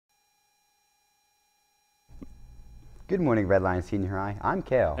Good morning, Red Lion Senior High. I'm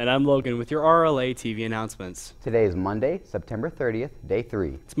Kale. And I'm Logan with your RLA TV announcements. Today is Monday, September 30th, day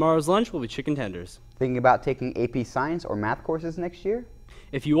 3. Tomorrow's lunch will be chicken tenders. Thinking about taking AP Science or Math courses next year?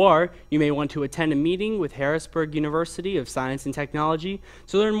 If you are, you may want to attend a meeting with Harrisburg University of Science and Technology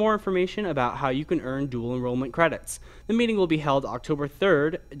to learn more information about how you can earn dual enrollment credits. The meeting will be held October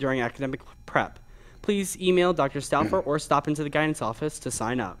 3rd during academic prep. Please email Dr. Stauffer or stop into the guidance office to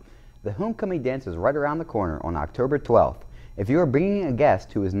sign up. The homecoming dance is right around the corner on October 12th. If you are bringing a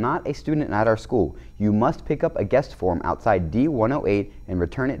guest who is not a student at our school, you must pick up a guest form outside D108 and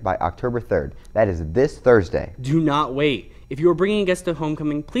return it by October 3rd. That is this Thursday. Do not wait. If you are bringing a guest to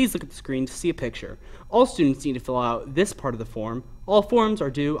homecoming, please look at the screen to see a picture. All students need to fill out this part of the form. All forms are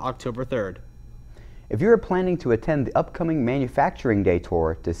due October 3rd. If you are planning to attend the upcoming Manufacturing Day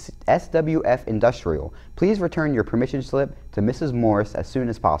tour to SWF Industrial, please return your permission slip to Mrs. Morris as soon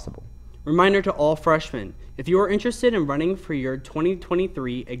as possible. Reminder to all freshmen, if you are interested in running for your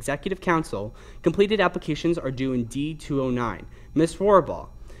 2023 Executive Council, completed applications are due in D209. Ms. Rohrbaugh,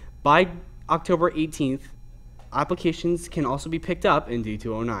 by October 18th, applications can also be picked up in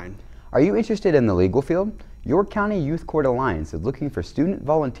D209. Are you interested in the legal field? York County Youth Court Alliance is looking for student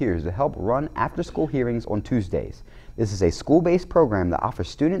volunteers to help run after-school hearings on Tuesdays. This is a school-based program that offers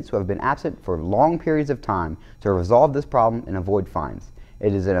students who have been absent for long periods of time to resolve this problem and avoid fines.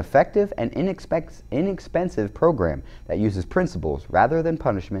 It is an effective and inexpensive program that uses principles rather than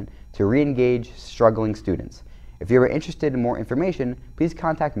punishment to re-engage struggling students. If you are interested in more information, please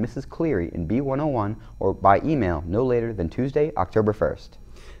contact Mrs. Cleary in B101 or by email no later than Tuesday, October 1st.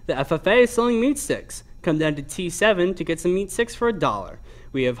 The FFA is selling meat sticks. Come down to T7 to get some meat sticks for $1.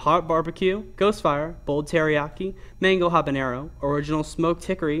 We have hot barbecue, ghost fire, bold teriyaki, mango habanero, original smoked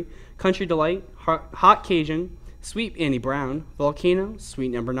hickory, country delight, hot Cajun, sweet Annie Brown, volcano, sweet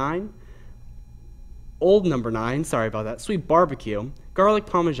number 9, old number 9, sorry about that, sweet barbecue, garlic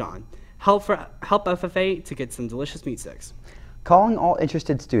parmesan. Help FFA to get some delicious meat sticks. Calling all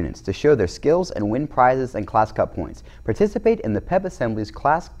interested students to show their skills and win prizes and class cup points. Participate in the Pep Assembly's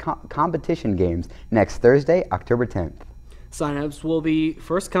class competition games next Thursday, October 10th. Sign-ups will be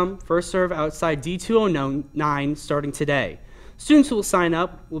first come, first serve outside D209 starting today. Students who will sign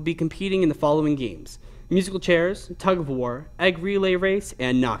up will be competing in the following games: musical chairs, tug of war, egg relay race,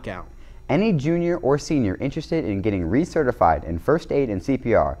 and knockout. Any junior or senior interested in getting recertified in first aid and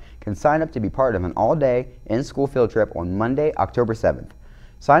CPR can sign up to be part of an all-day in-school field trip on Monday, October 7th.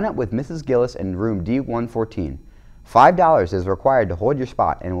 Sign up with Mrs. Gillis in room D114. $5 is required to hold your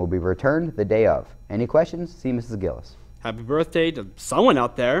spot and will be returned the day of. Any questions? See Mrs. Gillis. Happy birthday to someone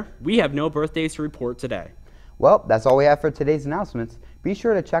out there. We have no birthdays to report today. Well, that's all we have for today's announcements. Be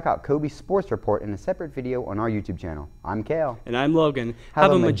sure to check out Kobe's Sports Report in a separate video on our YouTube channel. I'm Kale. And I'm Logan.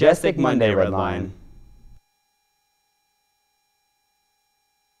 Have a majestic Monday, Red Lion.